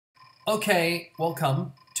Okay,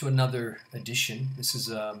 welcome to another edition. This is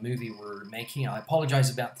a movie we're making. I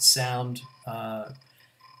apologize about the sound.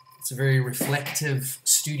 It's a very reflective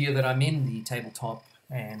studio that I'm in, the tabletop,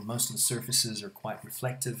 and most of the surfaces are quite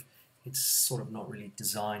reflective. It's sort of not really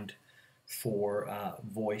designed for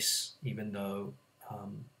voice, even though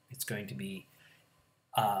it's going to be,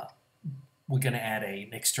 we're going to add an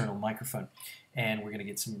external microphone and we're going to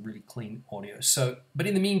get some really clean audio. But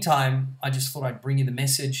in the meantime, I just thought I'd bring you the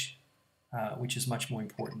message, which is much more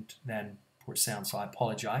important than poor sound, so I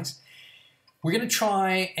apologize. We're going to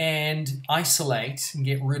try and isolate and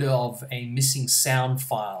get rid of a missing sound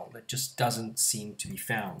file that just doesn't seem to be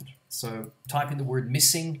found. So type in the word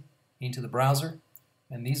missing into the browser,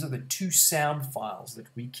 and these are the two sound files that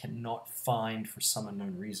we cannot find for some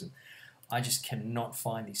unknown reason. I just cannot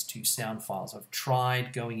find these two sound files. I've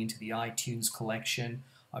tried going into the iTunes collection.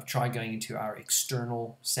 I've tried going into our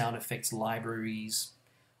external sound effects libraries.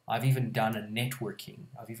 I've even done a networking.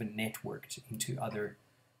 I've even networked into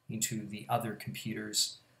the other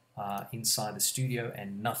computers inside the studio,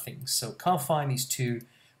 and nothing. So can't find these two,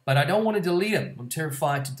 but I don't want to delete them. I'm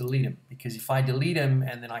terrified to delete them, because if I delete them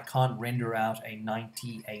and then I can't render out a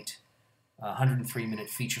 103-minute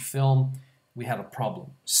feature film, we have a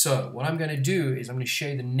problem. So what I'm going to do is I'm going to show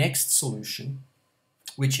you the next solution,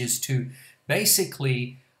 which is to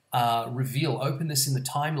basically open this in the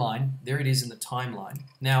timeline. There it is in the timeline.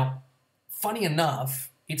 Now, funny enough,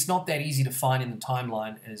 it's not that easy to find in the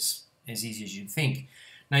timeline as easy as you'd think.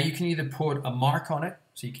 Now, you can either put a mark on it.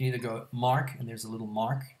 So you can either go mark, and there's a little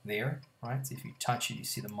mark there, right? So if you touch it, you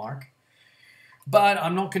see the mark. But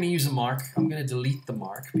I'm not going to use a mark. I'm going to delete the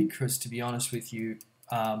mark because, to be honest with you,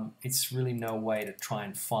 it's really no way to try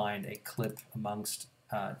and find a clip amongst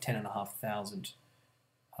 10,500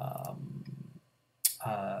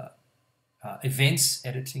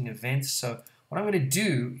 editing events. So what I'm going to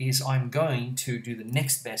do is I'm going to do the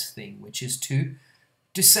next best thing, which is to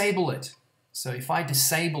disable it. So if I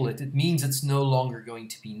disable it, it means it's no longer going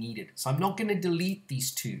to be needed. So I'm not going to delete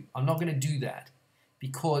these two. I'm not going to do that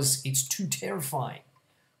because it's too terrifying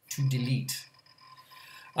to delete.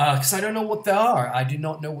 Because I don't know what they are. I do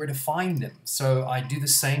not know where to find them. So I do the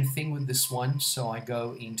same thing with this one. So I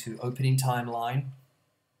go into opening timeline.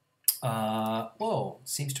 Whoa,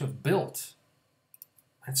 seems to have built.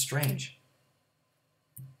 That's strange.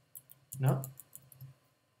 No,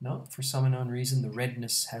 for some unknown reason, the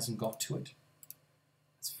redness hasn't got to it.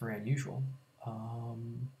 It's very unusual.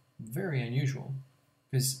 Very unusual.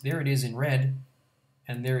 Because there it is in red,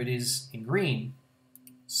 and there it is in green.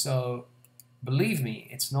 So believe me,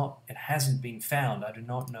 it hasn't been found. I do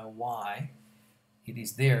not know why it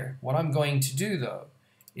is there. What I'm going to do, though,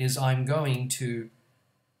 is I'm going to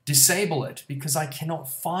disable it because I cannot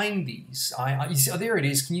find these. You see, oh, there it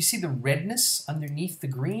is. Can you see the redness underneath the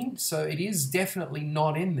green? So it is definitely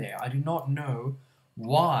not in there. I do not know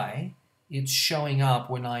why it's showing up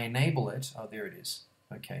when I enable it. Oh, there it is.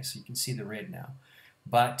 Okay, so you can see the red now.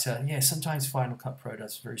 But yeah, sometimes Final Cut Pro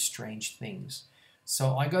does very strange things.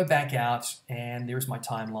 So I go back out, and there's my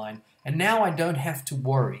timeline. And now I don't have to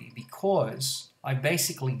worry because I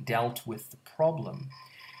basically dealt with the problem.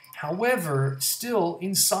 However, still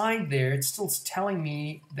inside there, it's still telling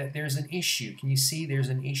me that there's an issue. Can you see there's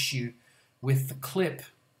an issue with the clip?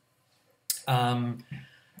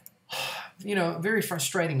 You know, very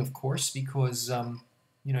frustrating, of course, because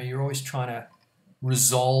you know, you're always trying to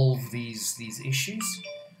resolve these issues.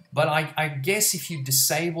 But I guess if you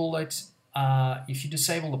disable it, if you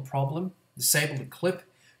disable the problem, disable the clip,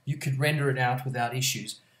 you could render it out without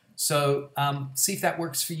issues. So see if that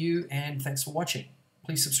works for you, and thanks for watching.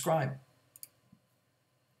 Please subscribe.